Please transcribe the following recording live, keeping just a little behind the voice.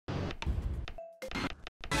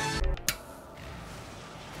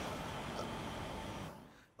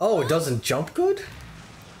Oh, it doesn't jump good?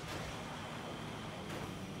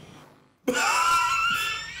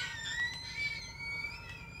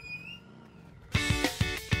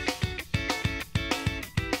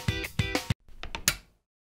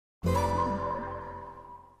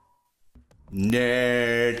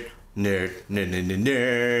 Nerd, nerd,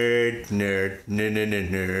 nerd, nerd, nerd,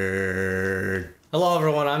 nerd. Hello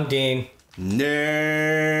everyone, I'm Dean.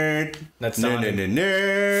 Nerd. That's nerd, Donnie.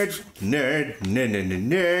 nerd, nerd,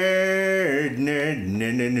 nerd, nerd,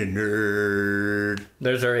 nerd, nerd.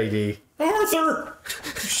 There's our AD. Arthur!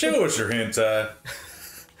 Show us your hentai.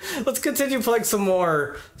 Let's continue playing some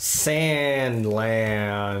more Sandland.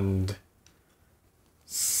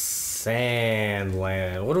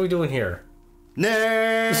 Sandland. What are we doing here?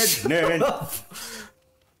 Nerd, nerd.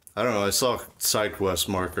 I don't know, I saw a side quest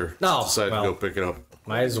marker. No, Decided well. to go pick it up.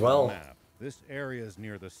 Might as well. Map. This area is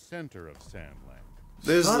near the center of Sandland.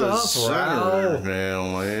 This is Shut the up, center Rao. of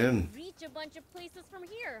Sandland. Reach a bunch of places from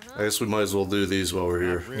here, I huh? guess we might as well do these while we're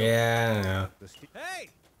here. Yeah. Hey!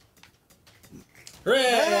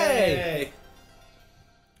 Hey!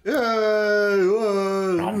 Yay!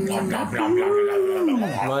 Whoa.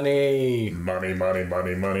 Money. Money, money, money,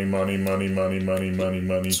 money, money, money, money, money, money,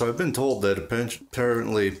 money. So I've been told that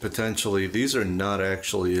apparently, potentially, these are not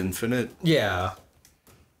actually infinite. Yeah.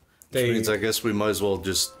 Which means I guess we might as well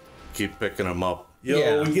just keep picking them up. Yo,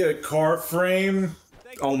 Yeah. we get a car frame.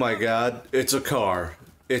 Oh my god, it's a car.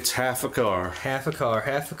 It's half a car. half a car,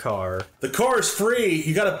 half a car. The car is free.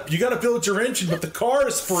 You gotta build your engine, but the car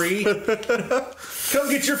is free. Come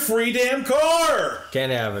get your free damn car.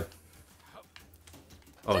 Can't have it.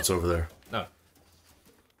 Oh, it's over there. No.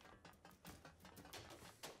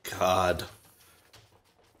 God.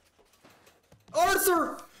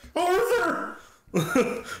 Arthur! Arthur!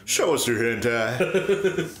 Show us your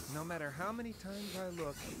hentai. No matter how many times I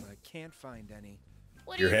look, I can't find any.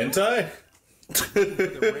 What are Your you doing? hentai?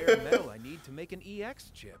 The rare metal I need to make an EX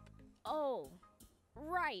chip. Oh,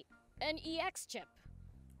 right. An EX chip.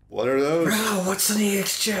 What are those? Oh, what's an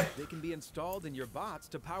EX chip? They can be installed in your bots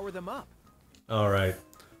to power them up. Alright.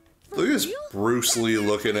 Look at this real? Bruce Lee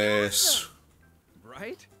looking ass.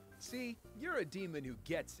 Right? See, you're a demon who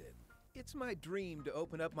gets it. It's my dream to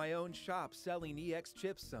open up my own shop selling EX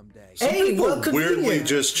chips someday. Hey, well, Weirdly convenient.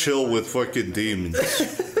 just chill with fucking demons.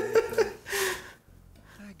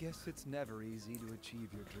 I guess it's never easy to achieve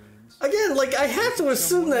your dreams. Again, like, I have to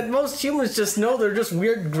assume that most humans just know they're just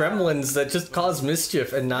weird gremlins that just cause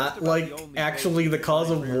mischief and not, like, actually the cause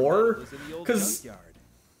of war. Because,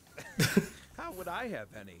 How would I have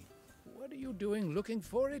any? What are you doing looking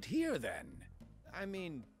for it here, then? I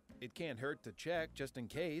mean, it can't hurt to check just in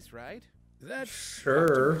case, right? That's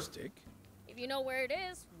Sure. optimistic. If you know where it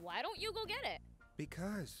is, why don't you go get it?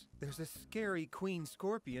 Because there's a scary queen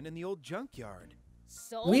scorpion in the old junkyard.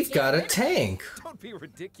 So we've get got a rid of it. tank. Don't be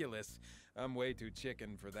ridiculous. I'm way too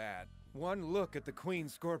chicken for that. One look at the queen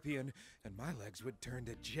scorpion, and my legs would turn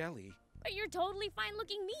to jelly. But you're totally fine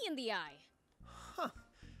looking me in the eye.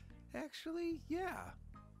 Actually, yeah.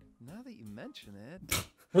 Now that you mention it,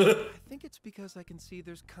 I think it's because I can see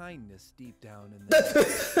there's kindness deep down in there.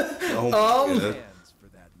 Oh my God. Hands, for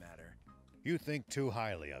that matter. You think too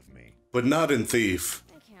highly of me. But not in Thief.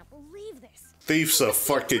 I can't believe this. Thief's a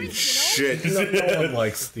fucking shit. No one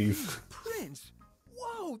likes Steve. Prince?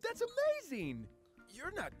 Whoa, that's amazing!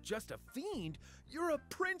 You're not just a fiend, you're a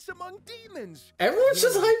prince among demons! Everyone's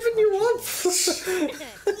just hyping you up.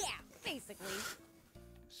 Yeah, basically.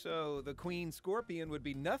 So the queen scorpion would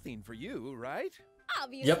be nothing for you, right?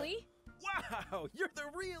 Obviously. Wow, you're the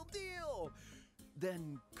real deal!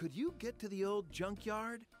 Then could you get to the old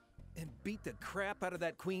junkyard and beat the crap out of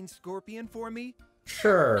that queen scorpion for me? No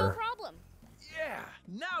Sure. problem. Yeah,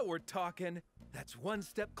 now we're talking. That's one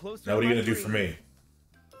step closer. Now what are you to gonna my do for dream. me?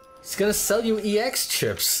 He's gonna sell you EX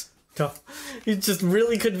chips. No, it's just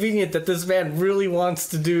really convenient that this man really wants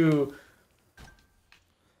to do.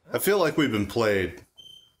 I feel like we've been played.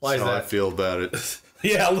 Why is That's how I that? feel about it.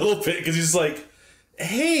 Yeah, a little bit, because he's like,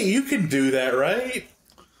 hey, you can do that, right?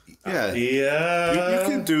 Yeah. Yeah. You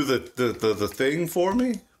can do the thing for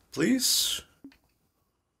me, please?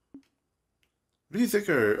 What do you think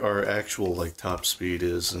our actual, like, top speed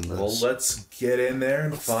is in this? Well, let's get in there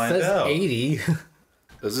and find Says out. 80.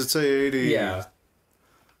 Does it say 80? Yeah.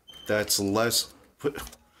 That's less... That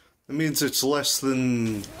means it's less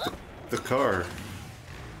than the car.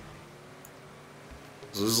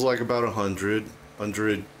 So this is like about 100,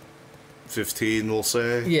 115, we'll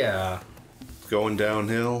say. Yeah. Going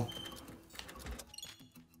downhill.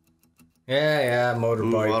 Yeah, Ooh,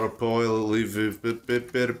 motorbike. autopilot, leave it,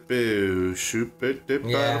 bit, boo, shoot, bit,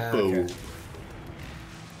 Yeah, boo. okay.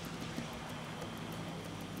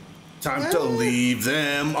 Time to leave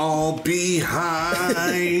them all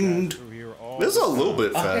behind. This is a little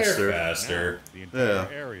bit faster. Faster. The entire Yeah.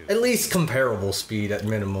 area. At least comparable speed at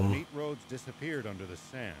minimum. Meat roads disappeared under the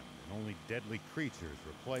sand, and only deadly creatures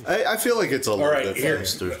replaced. I feel like it's a little right, bit here.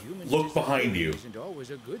 faster. Look behind you. Isn't always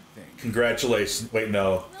a good thing. Congratulations. Wait,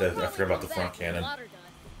 no. I forgot about the front cannon.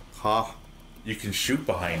 Huh? You can shoot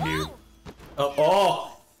behind you. Oh, Oh!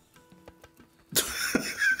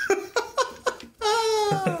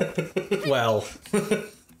 well.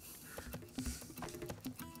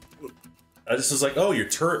 I just was like, oh, your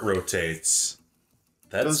turret rotates.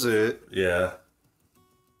 That That's was it. yeah.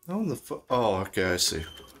 Oh, oh, okay, I see.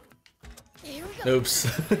 Oops.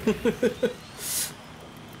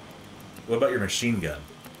 What about your machine gun?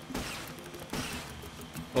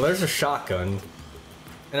 Well, there's a shotgun.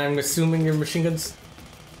 And I'm assuming your machine gun's...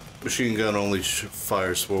 Machine gun only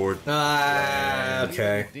fires forward. Ah,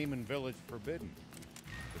 okay. Demon Village forbidden.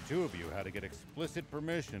 The two of you had to get explicit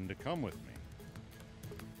permission to come with me.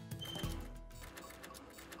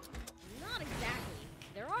 Not exactly.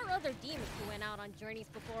 There are other demons who went out on journeys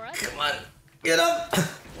before us. Come on. Get up!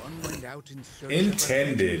 One went out in search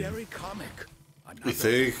Intended. of a legendary comic. Another You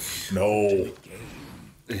think? No. game.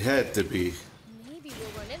 It had to be. Maybe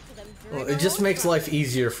we'll run into them during Well, our it just own makes travels. life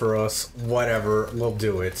easier for us. Whatever, we'll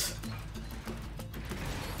do it.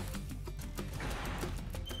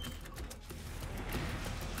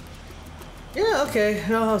 Yeah, okay.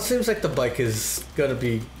 No, it seems like the bike is gonna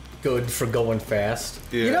be good for going fast.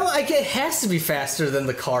 Yeah. You know, like it has to be faster than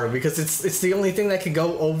the car because it's the only thing that can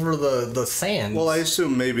go over the sand. Well, I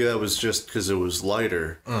assume maybe that was just because it was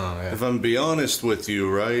lighter. Oh, yeah. If I'm be honest with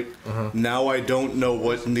you, right? Now I don't know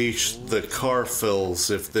what niche the car fills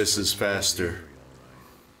if this is faster.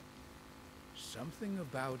 Something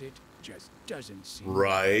about it just doesn't seem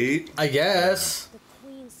Right? I guess. The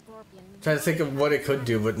Queen Scorpion. Trying to think of what it could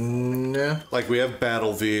do, but no. Like we have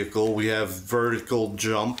battle vehicle, we have vertical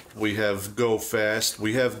jump, we have go fast,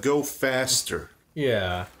 we have go faster.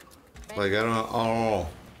 Yeah. Like I don't know.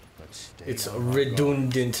 It's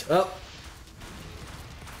redundant. Oh,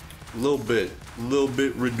 A little bit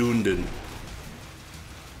redundant.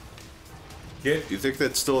 Get Do you think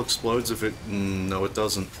that still explodes if it? No, it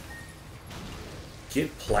doesn't.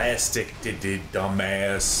 get plastic,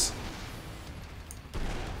 dumbass.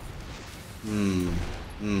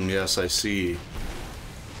 Yes, I see.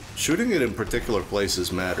 Shooting it in particular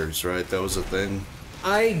places matters, right? That was a thing.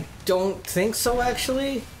 I don't think so.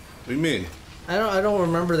 Actually, What do you mean? I don't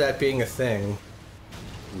remember that being a thing.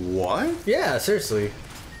 What? Yeah, seriously.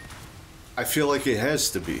 I feel like it has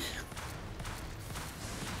to be.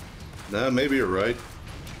 Nah, maybe you're right.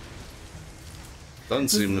 Doesn't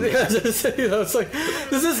seem to Yeah, it's like,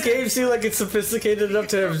 does this game seem like it's sophisticated enough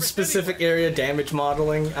to have specific area damage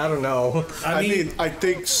modeling? I don't know. I mean, I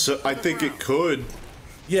think so. I think it could.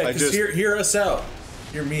 Yeah, I because just- hear us out.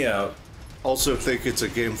 Hear me out. Also think it's a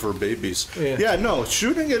game for babies. Yeah. No,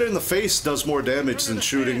 shooting it in the face does more damage than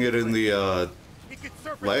shooting it in the He could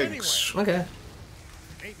surface legs. Okay.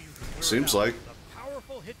 Maybe you could lure Seems it out like. with a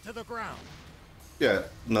powerful hit to the ground. Yeah,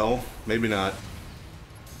 no, maybe not.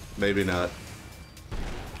 Maybe not.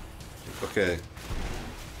 Okay.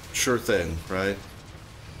 Sure thing, right?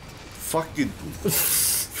 Fucking.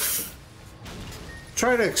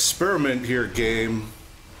 Try to experiment here, game.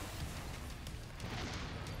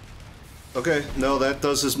 Okay, no, that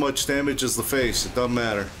does as much damage as the face. It doesn't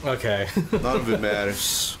matter. Okay. None of it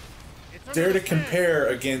matters. Dare to compare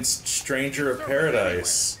against Stranger of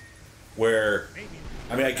Paradise, where,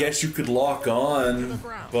 I mean, I guess you could lock on,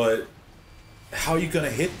 but how are you gonna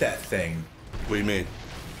hit that thing? What do you mean?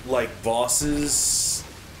 Like bosses,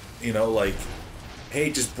 you know, like, hey,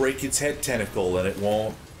 just break its head tentacle and it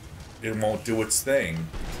won't do its thing.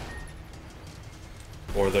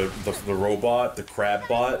 Or the robot, the crab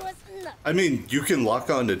bot. I mean, you can lock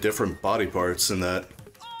on to different body parts in that.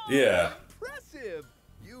 Yeah, Impressive.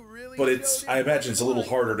 You really but it's, showed I me imagine it's a little what-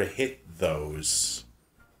 harder to hit those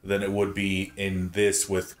than it would be in this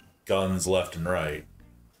with guns left and right.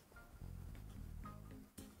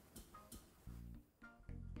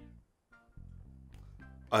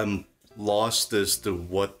 I'm lost as to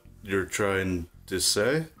what you're trying to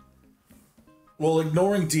say. Well,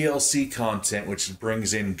 ignoring DLC content, which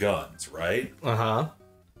brings in guns, right? Uh-huh.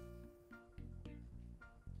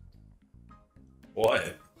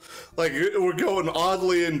 What? Like, we're going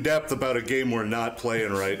oddly in depth about a game we're not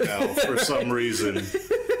playing right now for some reason.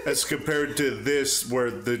 As compared to this,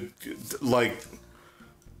 where like,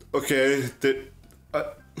 okay, I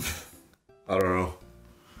don't know.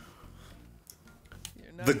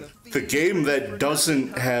 The game that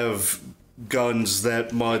doesn't have guns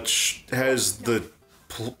that much has the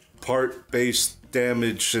part-based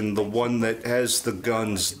damage, and the one that has the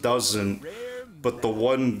guns doesn't. But the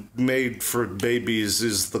one made for babies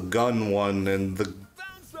is the gun one, and the...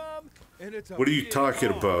 What are you talking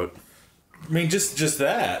about? I mean, just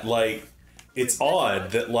that. Like, it's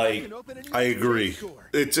odd that, like... I agree.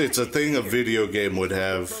 It's a thing a video game would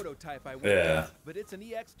have. Yeah. But it's an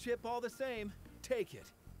EX chip all the same. Take it.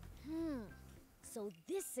 So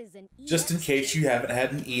this is an EX Just in case you haven't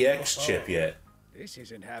had an EX chip yet. This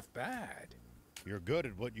isn't half bad. You're good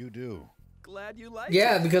at what you do. Glad you like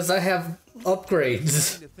Yeah, it. because I have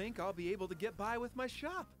upgrades. To think I'll be able to get by with my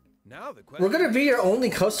shop. Now the We're question gonna be your only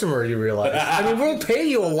customer, you realize. I mean, we'll pay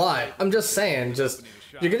you a lot. I'm just saying,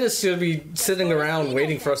 you're gonna still be sitting around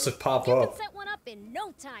waiting for us to pop You can up. set one up in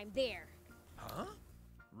no time there. Huh?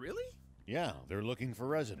 Really? Yeah, they're looking for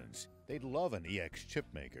residents. They'd love an EX chip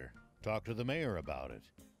maker. Talk to the mayor about it.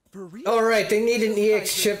 For real? Alright, they need an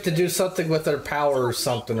EX chip to do something with their power or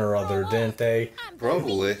something or other, didn't they? I'm gonna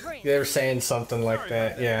Probably. be Prince. They were saying something like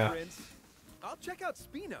that, yeah. Prince. I'll check out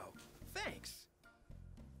Spino. Thanks.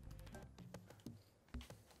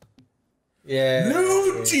 Yeah.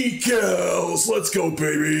 New decals! Let's go,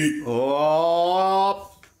 baby!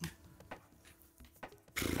 Oh!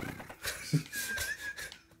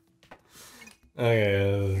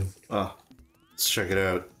 Okay. Let's check it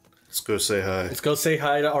out. Let's go say hi. Let's go say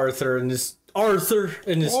hi to Arthur and his chips.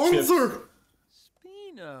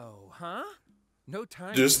 Spino, huh? No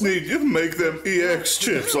time. Just need you to make them EX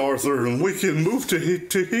chips, Arthur, and we can move to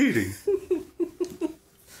Tahiti.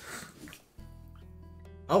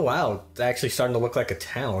 Oh wow, it's actually starting to look like a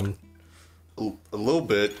town. A little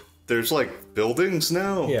bit. There's like buildings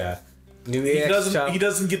now. Yeah. New He EX shop.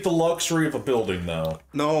 doesn't get the luxury of a building, though.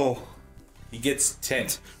 No. He gets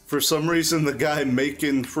tent. For some reason, the guy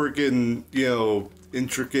making friggin',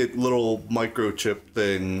 intricate little microchip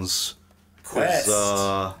things Quest. is,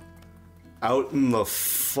 out in the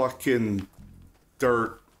fucking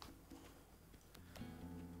dirt.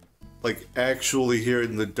 Like, actually here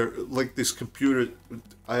in the dirt. Like, this computer,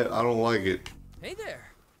 I don't like it. Hey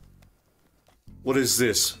there. What is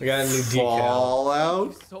this? We got a new decal.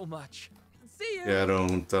 Fallout? So much. See ya. Yeah, I don't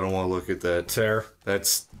want to look at that. Fair.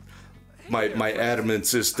 That's... My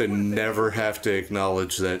adamance is to never have to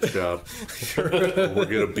acknowledge that shop. We're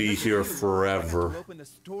gonna be here forever. Open the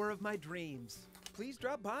store of my dreams. Please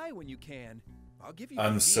drop by when you can. I'll give you.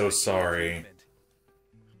 I'm the so EX sorry.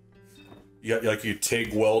 treatment. Like you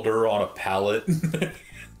TIG welder on a pallet.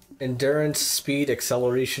 Endurance, speed,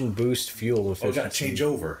 acceleration, boost, fuel Oh, efficiency. gotta change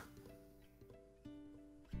over.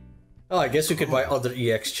 Oh, I guess we could buy other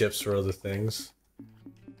EX chips for other things.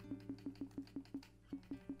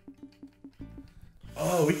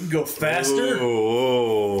 Oh, we can go faster?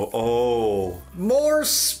 Oh. More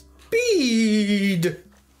speed!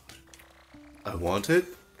 I want it?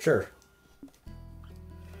 Sure.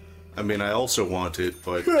 I mean, I also want it,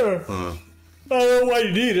 but... Sure. I don't know why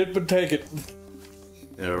you need it, but take it.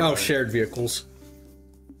 Yeah, Oh, right. shared vehicles.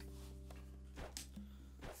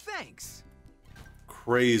 Thanks.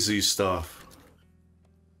 Crazy stuff.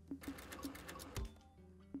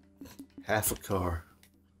 Half a car.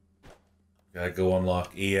 Gotta go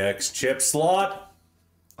unlock EX chip slot.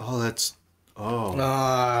 Oh, that's...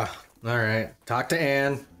 Oh. Alright. Talk to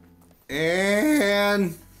Anne.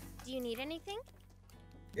 And... Do you need anything?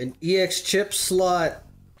 An EX chip slot.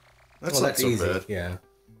 That's Well, not that's so easy. bad. Yeah.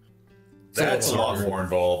 That's a lot more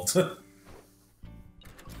involved.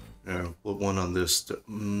 Yeah, put one on this.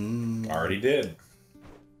 Already did.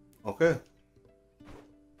 Okay.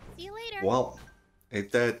 See you later. Well,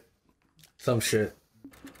 ain't that Some shit.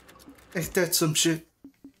 some shit?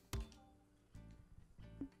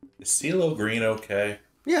 Is CeeLo Green okay?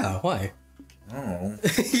 Yeah, why? Oh.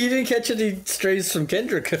 You didn't catch any strays from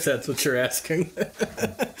Kendrick, if that's what you're asking.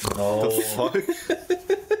 No. Fuck.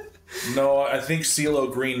 No, I think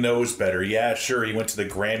CeeLo Green knows better. Yeah, sure, he went to the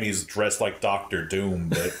Grammys dressed like Doctor Doom,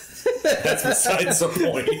 but that's besides the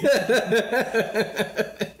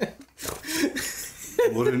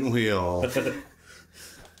point. Wouldn't we all?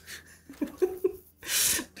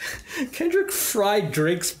 Kendrick fried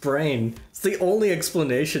Drake's brain. It's the only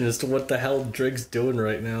explanation as to what the hell Drake's doing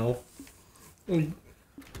right now.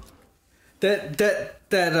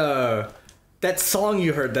 That song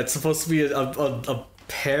you heard that's supposed to be a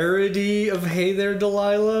parody of Hey There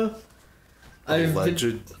Delilah?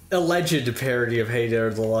 Alleged parody of Hey There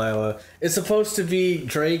Delilah. It's supposed to be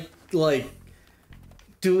Drake, like,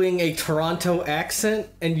 doing a Toronto accent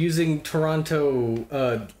and using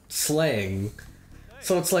Toronto slang.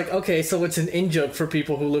 So it's like, okay, so it's an in-joke for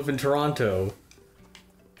people who live in Toronto.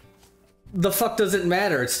 The fuck does it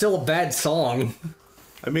matter? It's still a bad song.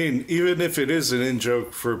 I mean, even if it is an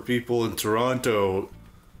in-joke for people in Toronto,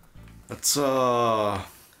 that's,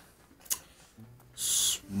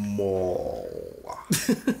 small.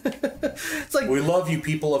 It's like We love you,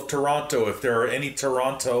 people of Toronto. If there are any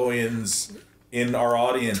Torontoans in our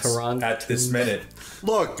audience at this minute.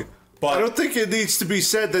 Look, But- I don't think it needs to be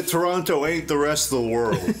said that Toronto ain't the rest of the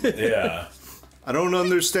world. Yeah. I don't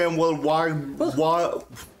understand what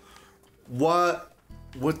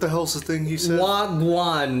the hell's the thing he said?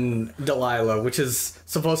 Wagwan, Delilah, which is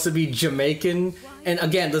supposed to be Jamaican. And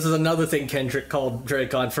again, this is another thing Kendrick called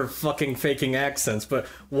Drake on for fucking faking accents, but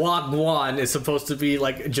Wagwan is supposed to be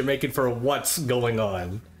like Jamaican for what's going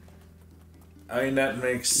on. I mean, that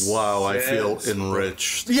makes Wow, I feel sense.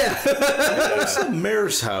 enriched. Yeah. It's the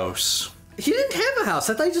mayor's house. He didn't have a house.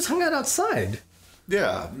 I thought he just hung out outside.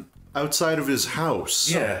 Yeah, outside of his house.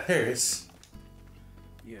 Yeah, there it is.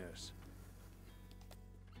 Yes.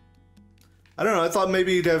 I don't know. I thought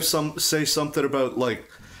maybe he'd have say something about like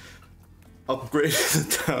upgrading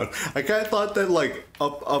the town. I kind of thought that like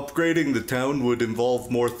upgrading the town would involve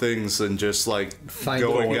more things than just like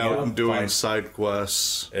going out and doing side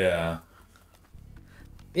quests. Yeah.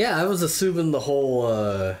 Yeah, I was assuming the whole,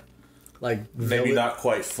 Maybe village- not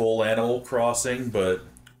quite full Animal Crossing, but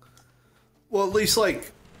Well, at least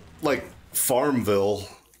like Farmville.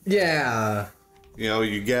 Yeah. You know,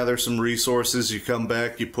 you gather some resources, you come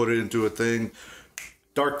back, you put it into a thing.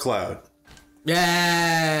 Dark Cloud.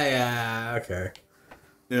 Yeah, okay.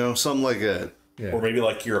 You know, something like that. Yeah. or maybe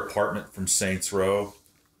like your apartment from Saints Row.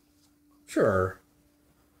 Sure.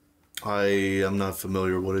 I am not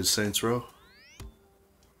familiar. What is Saints Row?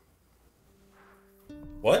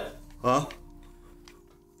 What? Huh?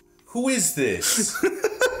 Who is this?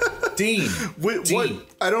 Dean. What? Dean.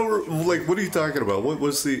 I don't like. What are you talking about? What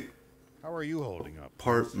was the How are you holding up?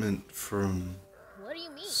 apartment from What do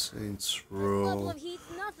you mean? Saints Level Row? of heat's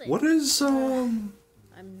nothing. What is I'm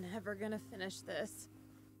never gonna finish this.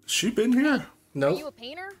 She been here? Are you Nope. a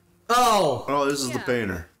painter? Oh! Oh, this is the Yeah.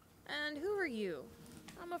 painter. And who are you?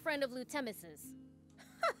 I'm a friend of Lutemis's.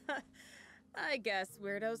 I guess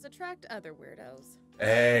weirdos attract other weirdos.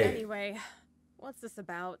 Hey. Anyway, what's this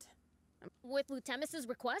about? With Lutemis's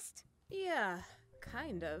request? Yeah,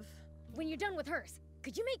 kind of. When you're done with hers,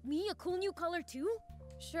 could you make me a cool new color too?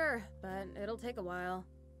 Sure, but it'll take a while.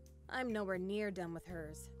 I'm nowhere near done with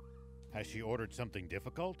hers. Has she ordered something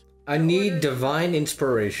difficult? I need divine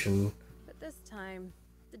inspiration. But this time,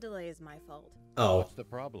 the delay is my fault. Oh. What's the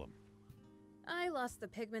problem? I lost the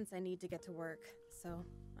pigments I need to get to work, so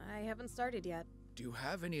I haven't started yet. Do you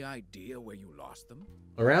have any idea where you lost them?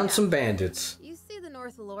 Around some bandits. You see the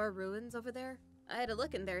North Lore ruins over there? I had a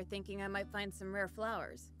look in there thinking I might find some rare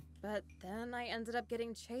flowers. But then I ended up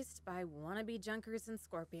getting chased by wannabe junkers and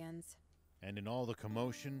scorpions. And in all the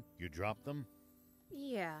commotion, you dropped them?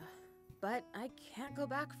 Yeah, but I can't go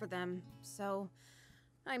back for them, so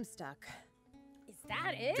I'm stuck. Is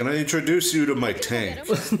that it? Can I introduce you to my tank?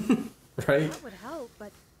 Right? That would help,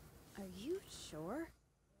 but are you sure?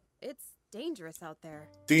 It's dangerous out there.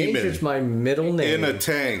 Danger's Demon my middle name. in a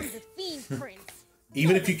tank. The Fiend Prince.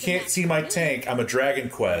 Even if you can't see my tank, I'm a Dragon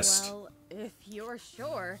Quest. Well, if you're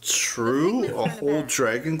sure. True? A whole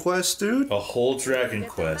Dragon Quest, dude? A whole Dragon Get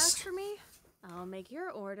that Quest. back for me? I'll make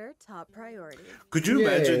your order top priority. Could you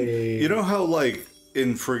imagine? Yay. You know how like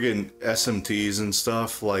in friggin' SMTs and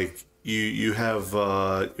stuff, like you have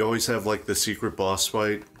you always have like the secret boss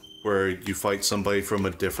fight where you fight somebody from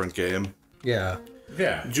a different game. Yeah.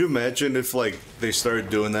 Yeah. Could you imagine if like they started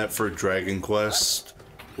doing that for Dragon Quest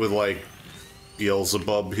with like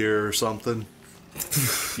Beelzebub here or something?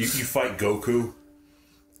 You fight Goku.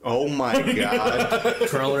 Oh my god.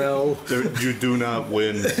 Chrono. You do not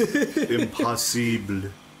win. Impossible.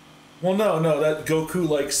 Well, no, that Goku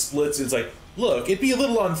like splits. It's like, look, it'd be a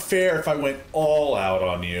little unfair if I went all out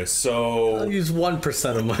on you. I'll So use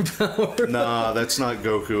 1% of my power. Nah, that's not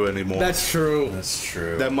Goku anymore. That's true. that's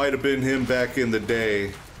true. That might have been him back in the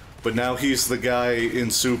day, but now he's the guy in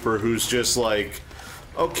Super who's just like,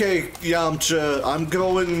 okay, Yamcha, I'm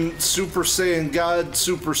going Super Saiyan God,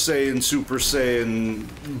 Super Saiyan,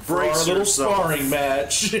 For our brace little yourself. sparring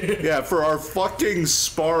match. Yeah, for our fucking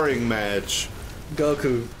sparring match.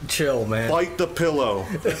 Goku, chill, man. Bite the pillow.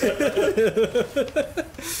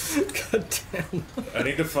 God damn. I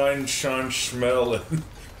need to find Sean Schmel and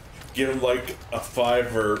give him like a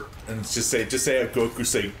 $5 and just say have Goku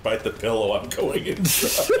say bite the pillow. I'm going in.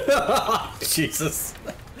 Jesus.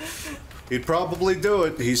 He'd probably do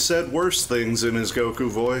it. He said worse things in his Goku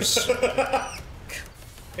voice.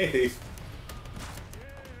 Hey.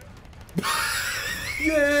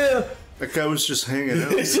 Yeah. That guy was just hanging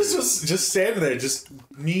out. It's just standing there, just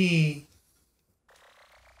me.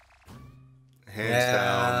 Hands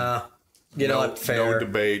down. You know No- what? Fair. No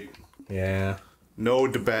debate. Yeah. No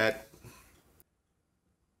debate.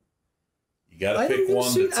 You gotta pick one.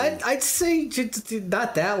 see, That's I'd say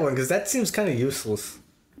not that one, because that seems kind of useless.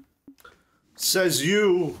 Says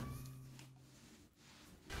you.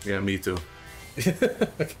 Yeah, me too.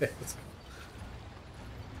 Okay.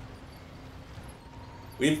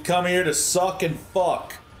 We've come here to suck and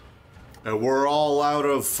fuck. And we're all out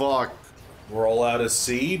of fuck. We're all out of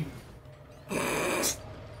seed. Oh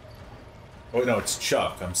no, it's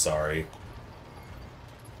Chuck. I'm sorry.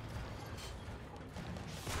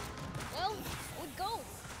 Well, would go.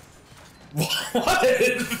 What?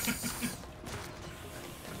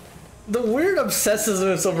 The weird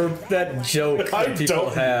obsessiveness over that joke I that people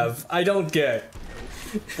don't- have, I don't get.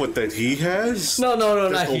 What, that he has? No,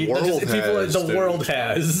 That not the he. world Just people has, the dude. world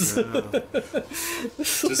has.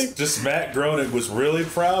 just Matt Groening was really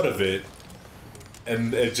proud of it,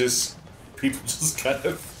 and it just people just kind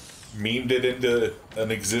of memed it into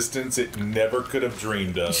an existence it never could have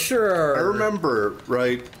dreamed of. Sure. I remember,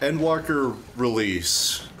 right, Endwalker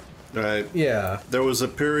release, right? Yeah. There was a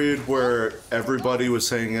period where everybody was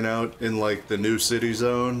hanging out in, like, the New City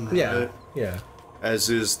Zone. Yeah. Right? Yeah. As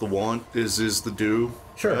is the want, as is the do.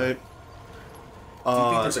 Sure. Right? Do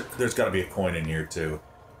you think there's got to be a coin in here too?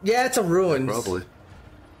 Yeah, it's a ruins. Probably.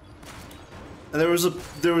 And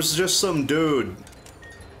there was just some dude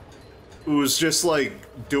who was just like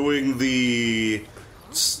doing the,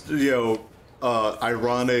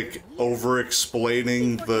 ironic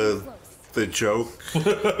over-explaining the joke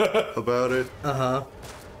about it. Oh,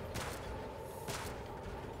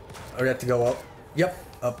 we have to go up. Yep,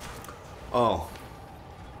 up. Oh.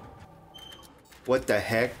 What the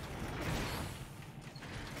heck?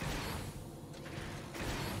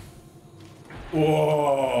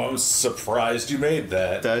 Whoa! I'm surprised you made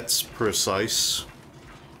that. That's precise.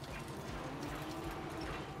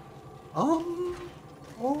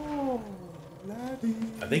 Oh, laddie.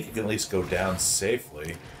 I think you can at least go down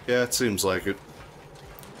safely. Yeah, it seems like it.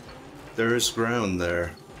 There is ground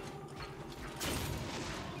there.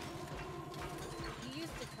 You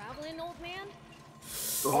used to travel in, old man?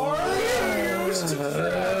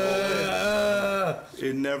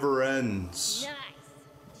 It never ends.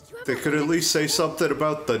 Nice. Did you They ever could at least say something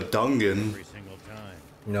about the Dungan. Every single time.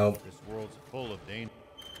 Nope. This world's full of danger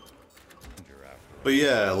after But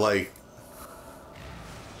yeah, like,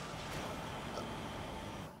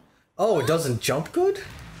 Oh, it doesn't jump good?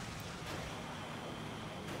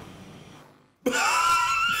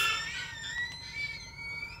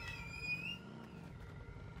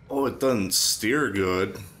 oh, it doesn't steer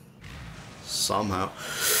good. Somehow.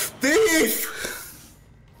 Thief!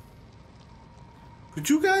 Could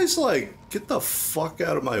you guys, like, get the fuck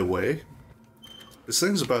out of my way? This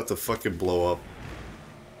thing's about to fucking blow up.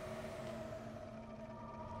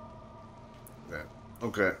 Okay.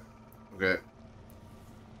 Okay. Okay.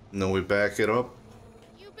 And then we back it up.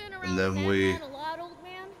 You've been around then Sandman we- a lot, old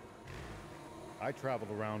man? I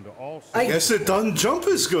traveled around to all I- Guess it doesn't jump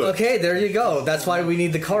as good. Okay, there you go. That's why we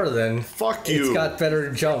need the car then. Fuck It's you. got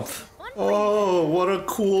better jump. Oh, what a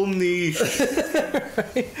cool niche.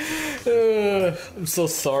 I'm so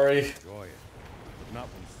sorry. enjoy it, but not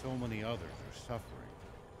when so many others are suffering.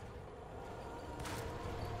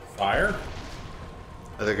 Fire?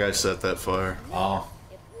 I think I set that fire. Oh.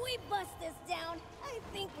 If we bust this down, I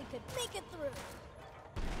think we could make it through.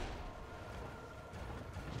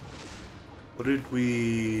 What did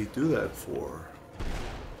we do that for?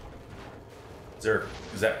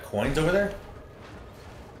 Is that coins over there?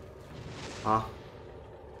 Huh?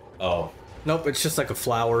 Oh. Nope, it's just like a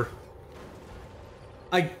flower.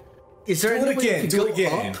 Is there Do it any way again, we do could it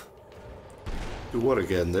go again. up? Do what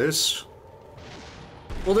again? This?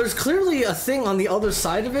 Well, there's clearly a thing on the other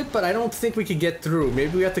side of it, but I don't think we could get through.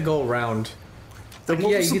 Maybe we have to go around. Then Like,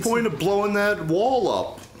 what yeah, was you the could point of blowing that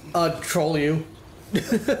wall up? Troll you.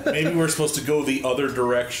 Maybe we're supposed to go the other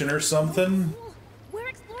direction or something? We're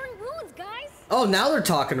exploring ruins, guys. Oh, now they're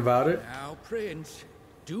talking about it. Now, Prince,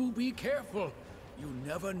 do be careful. You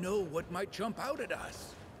never know what might jump out at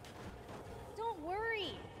us. Don't worry.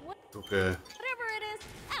 Okay. Whatever it is,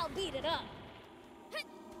 I'll beat it up.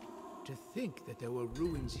 To think that there were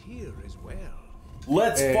ruins here as well.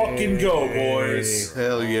 Let's fucking go, boys.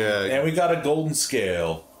 Hell yeah. And we got a golden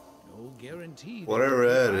scale. No guarantee. Whatever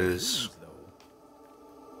there that were is. ruins, though.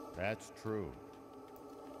 That's true.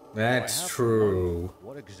 That's I have to true. wonder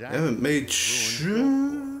What I exactly haven't made is the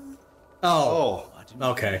ruin sure. Oh, But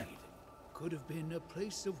okay. indeed, Could have been a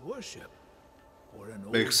place of worship. Or an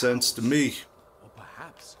old Makes sense to house, me. Or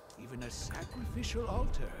perhaps even a sacrificial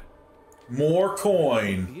altar. More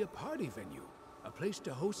coin. Be a party venue. A A place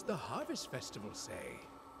to host the Harvest Festival, say.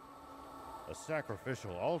 A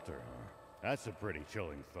sacrificial altar, huh? That's a pretty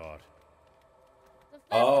chilling thought. The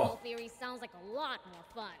festival theory sounds like a lot more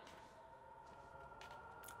fun.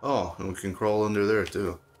 Oh, and we can crawl under there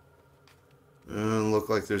too. Doesn't look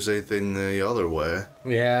like there's anything the other way.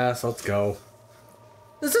 Yeah, so let's go.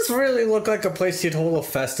 Does this really look like a place you'd hold a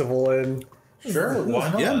festival in? Sure, why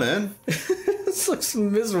not? Yeah, man. This looks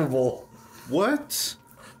miserable. What?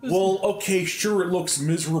 Well, okay, sure, it looks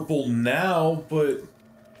miserable now, but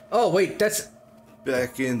Oh, wait, that's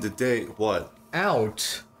Back in the day, what?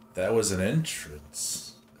 out. that was an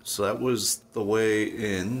entrance. So that was the way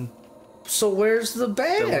in. So where's the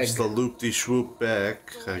bag? That was the loop-de-swoop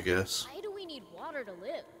back, I guess. Why do we need water to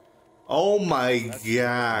live? Oh my That's because the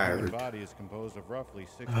human god. body is composed of roughly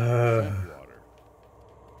 60% water.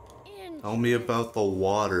 Tell me about the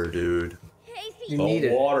water, dude. Hey, You The need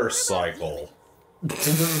it. water cycle.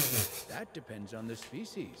 That depends on the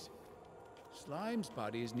species. Slime's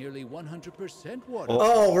body is nearly 100% water.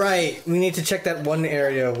 Oh, right. We need to check that one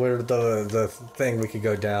area where the thing we could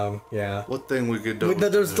go down. Yeah. What thing we could do?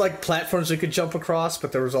 There's like platforms we could jump across,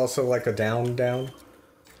 but there was also like a down. Down,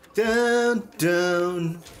 down.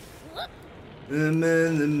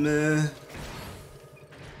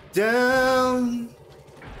 Down.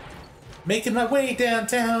 Making my way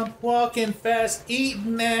downtown, walking fast,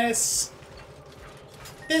 eating ass.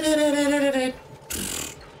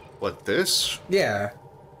 What, this? Yeah.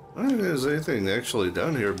 I don't think there's anything actually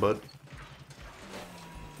down here, but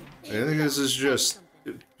I think this is just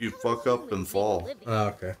you fuck up and fall. Oh,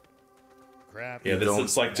 okay. Crap. Yeah, this don't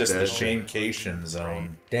looks like just the dead. shamecation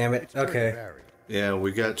zone. Damn it. Okay. Yeah,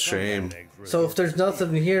 we got shame. So if there's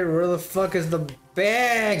nothing here, where the fuck is the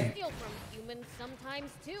bag? Steal from humans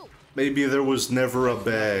sometimes too. Maybe there was never a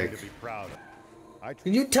bag. To be proud of. I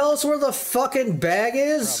Can you tell us where the fucking bag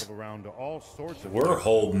is? traveled around to all sorts of We're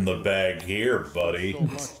holding the bag here, buddy. so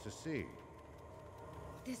much to see.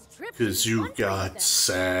 This trip. Cause you got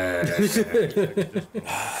sad.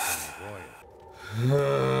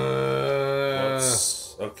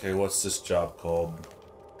 What's this job called?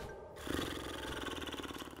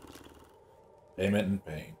 Payment and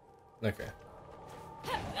pain. Okay.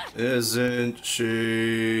 Isn't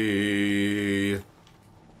she?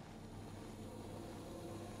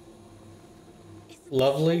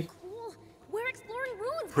 Lovely. Cool. We're exploring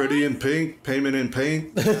ruins. Pretty guys. in pink, payment in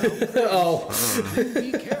paint. Oh.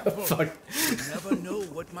 Be careful. Fuck. You never know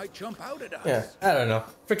what might jump out at us. Yeah. I don't know.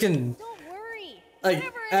 Freaking. Don't worry. Like,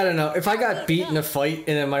 Whatever I don't it know. is, If I got let beat in go. a fight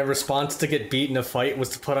and then my response to get beat in a fight was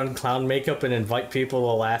to put on clown makeup and invite people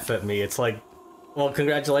to laugh at me, it's like, well,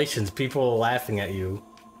 congratulations. People are laughing at you.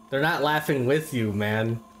 They're not laughing with you,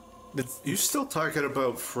 man. You still talking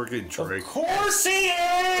about friggin' Drake? Of course he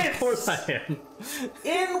is! Of course I am.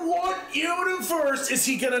 In what universe is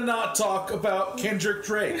he gonna not talk about Kendrick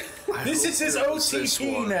Drake? This is his it was this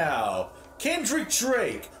OTP one. now. Kendrick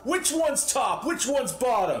Drake. Which one's top? Which one's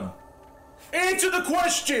bottom? Answer the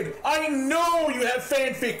question! I know you have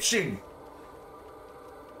fan fiction!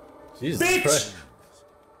 Jesus Bitch! Christ.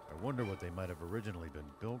 I wonder what they might have originally been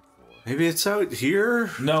built for. Maybe it's out here.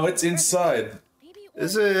 No, it's inside. Maybe it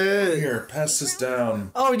Is was it? Here, pass this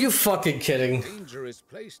down. Oh, you fucking kidding. Dangerous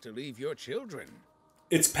place to leave your children.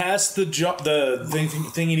 It's past the jump, the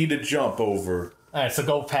thing you need to jump over. Alright, so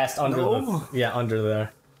go past under No. the... Yeah, under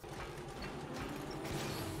there.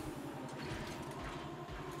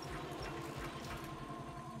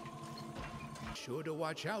 Sure to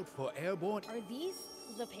watch out for airborne. Are these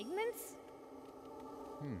the pigments?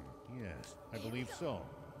 Yes, I believe so.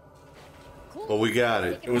 Cool. But we got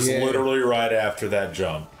it. It was Yeah. literally right after that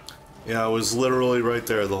jump. Yeah, I was literally right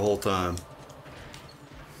there the whole time.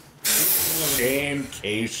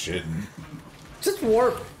 Shamecation. Just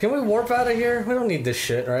warp. Can we warp out of here? We don't need this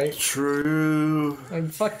shit, right? True. Like,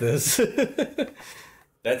 fuck this.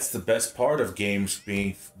 That's the best part of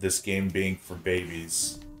this game being for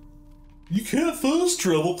babies. You can't fast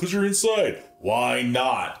travel because you're inside. Why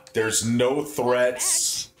not? There's no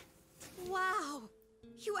threats. Wow,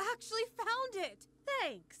 you actually found it.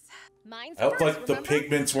 Thanks. Mine's I hope first, like the remember?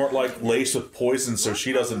 pigments weren't like laced with poison so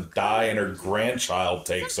she doesn't die and her grandchild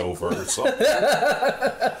takes over or something.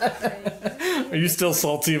 Are you still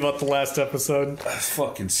salty about the last episode? That's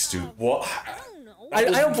fucking stupid. What? I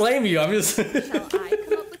don't know. I don't blame you. I'm just... Shall I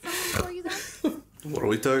come up with something for you then? What are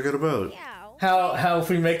we talking about? Yeah. how if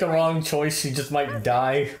we make a wrong choice, she just might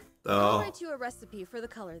die. I'll Oh, write you a recipe for the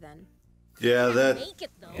color then. yeah, that. Make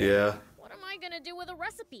it though. Yeah. What am I gonna do with a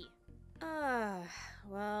recipe?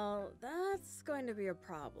 Well, that's going to be a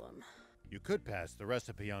problem. You could pass the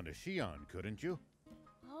recipe on to Shion, couldn't you?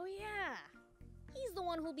 Oh yeah. He's the the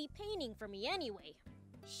one who'll be painting for me anyway.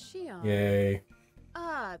 Shion. Yay.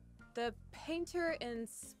 Ah, the painter in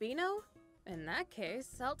Spino? In that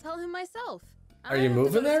case, I'll tell him myself. Are you I have to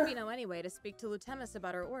moving go to there? Spino anyway to speak to Lutemis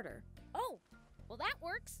about her order. Oh, well that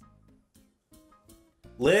works.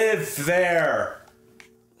 Live there.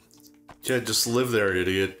 Yeah, just live there,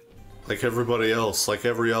 idiot. Like everybody else, like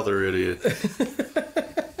every other idiot.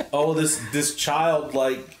 Oh, this child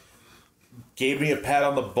like gave me a pat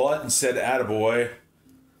on the butt and said, "Attaboy,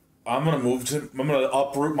 I'm gonna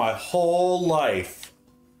uproot my whole life."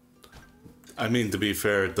 I mean, to be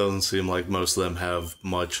fair, it doesn't seem like most of them have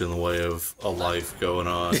much in the way of a life going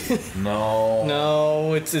on. No.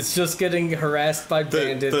 No, it's just getting harassed by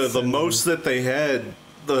bandits. The most that they had,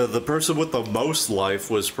 the person with the most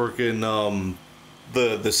life was freaking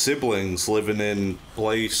the siblings living in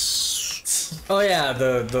place. Oh yeah,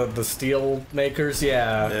 the steel makers,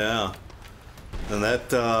 yeah. Yeah. And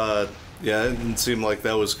that yeah, it didn't seem like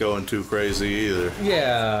that was going too crazy either.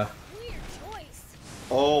 Yeah. Weird choice.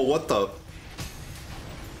 Oh, what the?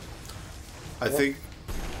 I think,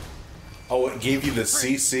 Oh, it gave you the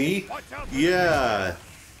CC? yeah.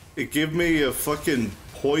 It gave me a fucking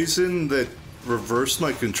poison that reversed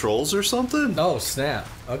my controls or something? Oh snap.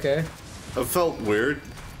 Okay. I felt weird.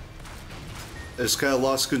 I just kind of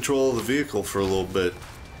lost control of the vehicle for a little bit.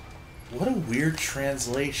 What a weird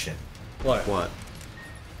translation. What? What?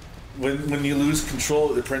 When you lose control,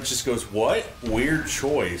 the prince just goes, "What? Weird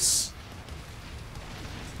choice."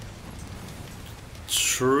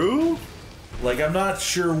 True? Like, I'm not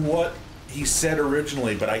sure what he said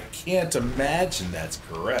originally, but I can't imagine that's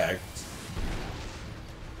correct.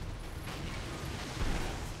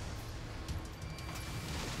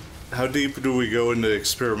 How deep do we go into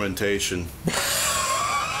experimentation?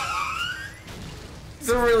 Does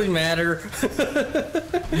it really matter?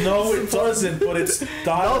 No, it doesn't, but it's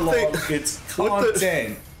dialogue, Nothing. it's What the-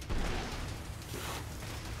 content.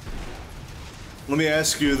 Let me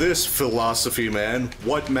ask you this, philosophy man.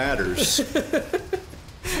 What matters?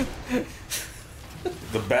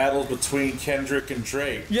 The battle between Kendrick and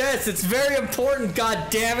Drake. Yes, it's very important, god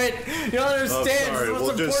damn it! You don't understand, sorry. it's the most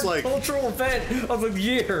Well, just important like- cultural event of the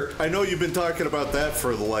year. I know you've been talking about that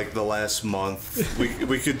for the last month.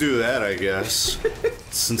 We could do that, I guess.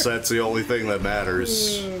 Since that's the only thing that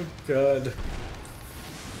matters. Good.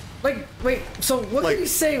 Like, wait, so what Like- did he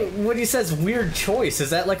say when he says weird choice? Is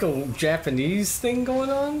that like a Japanese thing going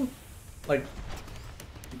on? Like,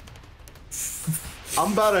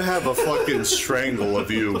 I'm about to have a fucking strangle of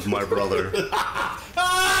you, my brother.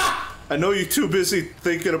 I know you're too busy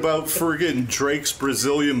thinking about friggin' Drake's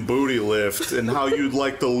Brazilian booty lift and how you'd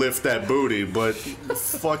like to lift that booty, but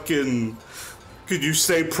fucking... Could you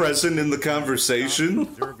stay present in the conversation?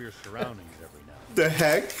 Observe your surroundings every now and The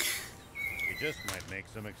heck? then. You just might make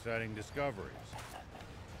some exciting discoveries.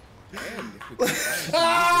 And if we can find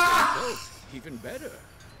some music, even better.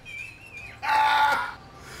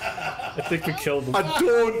 I think we killed him. I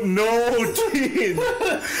don't know, Dean.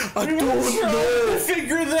 I don't know.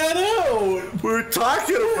 Figure that out. We were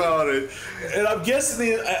talking about it. And I'm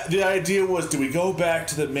guessing the idea was, do we go back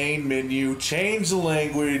to the main menu, change the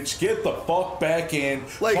language, get the fuck back in,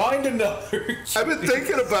 Like- find another. I've been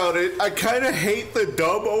thinking about it. I kind of hate the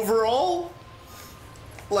dub overall.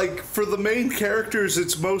 Like, for the main characters,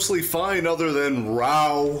 it's mostly fine other than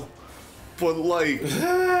Rao. But, like,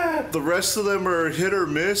 the rest of them are hit or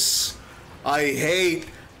miss. I hate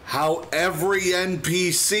how every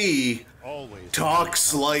NPC Always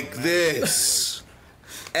talks like this.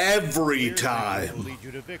 Every will time. lead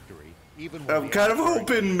you to victory, even when I'm the kind of odds are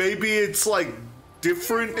hoping maybe it's, like,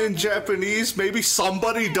 different in Japanese. Maybe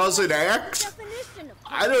somebody doesn't act. Definition of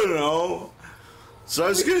I don't know. So I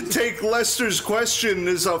was gonna take Lester's question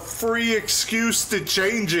as a free excuse to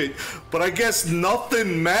change it, but I guess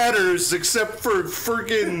nothing matters except for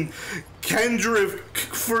friggin' Kendra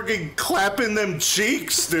friggin' clapping them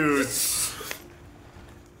cheeks, dude.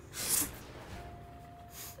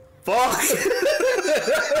 Fuck.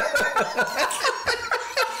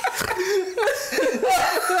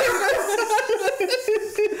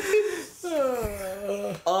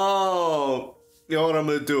 Oh. You know what? I'm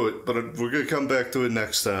gonna do it, but we're gonna come back to it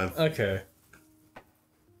next time. Okay.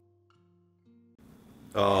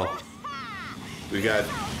 Oh. We got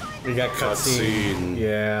Cutscene. cutscene.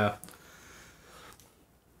 Yeah.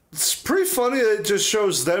 It's pretty funny that it just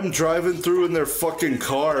shows them driving through in their fucking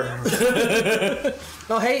car.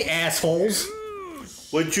 Oh, hey, assholes.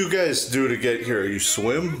 What'd you guys do to get here? You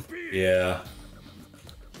swim? Yeah.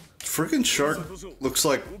 Freaking shark looks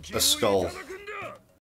like a skull.